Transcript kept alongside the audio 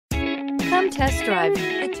Come test drive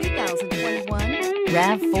the 2021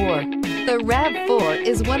 RAV4. The RAV4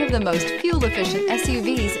 is one of the most fuel-efficient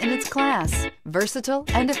SUVs in its class. Versatile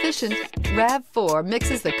and efficient, RAV4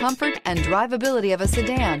 mixes the comfort and drivability of a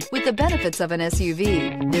sedan with the benefits of an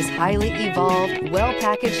SUV. This highly evolved,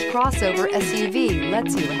 well-packaged crossover SUV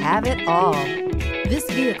lets you have it all. This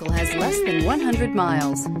vehicle has less than 100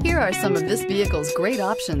 miles. Here are some of this vehicle's great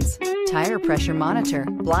options: tire pressure monitor,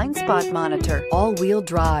 blind spot monitor, all-wheel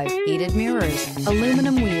drive, heated mirrors,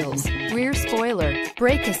 aluminum wheels, rear spoiler,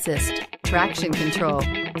 brake assist, traction control,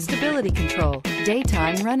 stability control,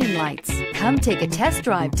 daytime running lights. Come take a test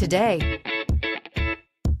drive today.